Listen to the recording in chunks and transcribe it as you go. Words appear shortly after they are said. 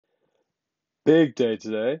Big day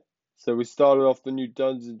today. So we started off the new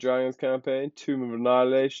Dungeons and Dragons campaign, Tomb of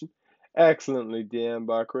Annihilation. Excellently DM'd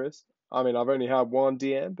by Chris. I mean, I've only had one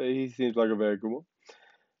DM, but he seems like a very good one.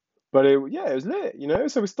 But it was lit, you know.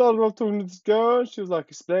 So we started off talking to this girl, and she was like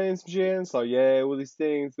explaining some shit. And it's like, yeah, all these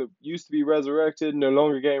things that used to be resurrected, no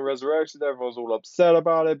longer getting resurrected. Everyone's all upset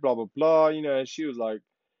about it, blah blah blah. You know, and she was like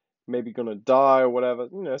maybe gonna die or whatever.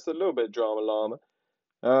 You know, it's a little bit drama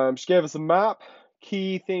llama. She gave us a map.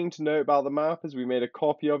 Key thing to note about the map is we made a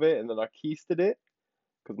copy of it and then I keysted it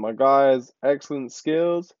because my guy has excellent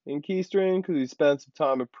skills in keystering because he spent some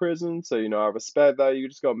time in prison. So, you know, I respect that. You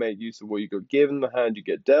just got to make use of what you got given, the hand you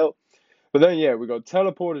get dealt. But then, yeah, we got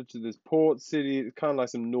teleported to this port city. It's kind of like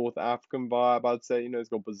some North African vibe, I'd say. You know, it's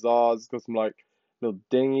got bazaars, it's got some like little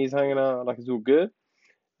dinghies hanging out, like it's all good.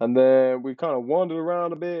 And then we kind of wandered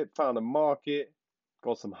around a bit, found a market,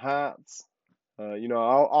 got some hats. You know,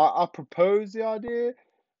 I proposed the idea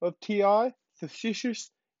of Ti, Theshishus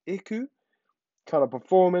Iku, kind of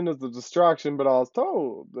performing as a distraction, but I was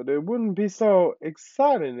told that it wouldn't be so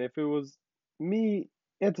exciting if it was me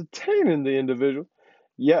entertaining the individual.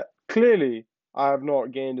 Yet clearly, I have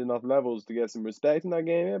not gained enough levels to get some respect in that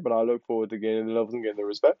game yet, but I look forward to gaining the levels and getting the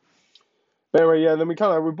respect. But anyway, yeah, then we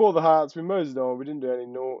bought the hats, we moseyed on, we didn't do any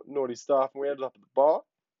naughty stuff, and we ended up at the bar.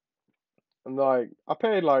 And like, I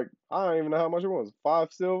paid like, I don't even know how much it was,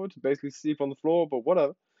 5 silver to basically sleep on the floor, but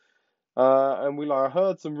whatever. And we like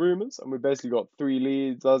heard some rumors, and we basically got three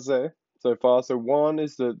leads, I'd say, so far. So one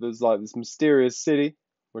is that there's like this mysterious city,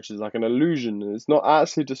 which is like an illusion, and it's not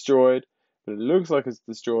actually destroyed, but it looks like it's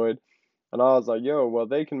destroyed. And I was like, yo, well,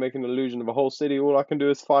 they can make an illusion of a whole city. All I can do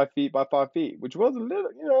is 5 feet by 5 feet, which was a little,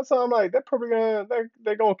 you know. So I'm like,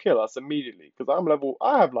 they're gonna kill us immediately because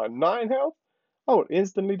I have like 9 health. I would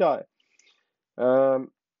instantly die. Um,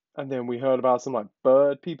 and then we heard about some like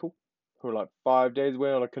bird people who are like 5 days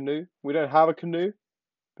away on a canoe. We don't have a canoe,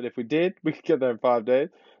 but if we did, we could get there in 5 days.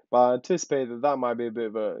 But I anticipate that that might be a bit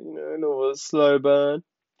of a, you know, a little slow burn.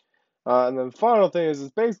 And then the final thing is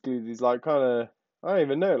basically these like kind of, I don't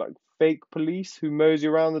even know, like fake police who mosey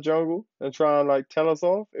around the jungle and try and like tell us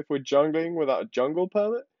off if we're jungling without a jungle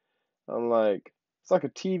permit. I'm like, it's like a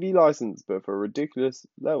TV license, but for ridiculous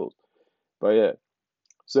levels. But yeah,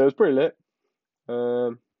 so it was pretty lit.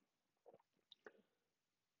 Um,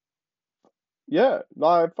 Yeah,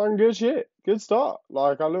 like fucking good shit. Good start.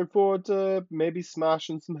 Like I look forward to maybe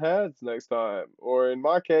smashing some heads next time. Or in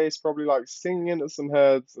my case, probably like singing into some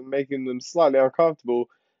heads and making them slightly uncomfortable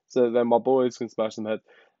so that then my boys can smash some heads.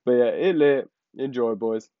 But yeah, it lit. Enjoy,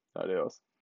 boys. Adios.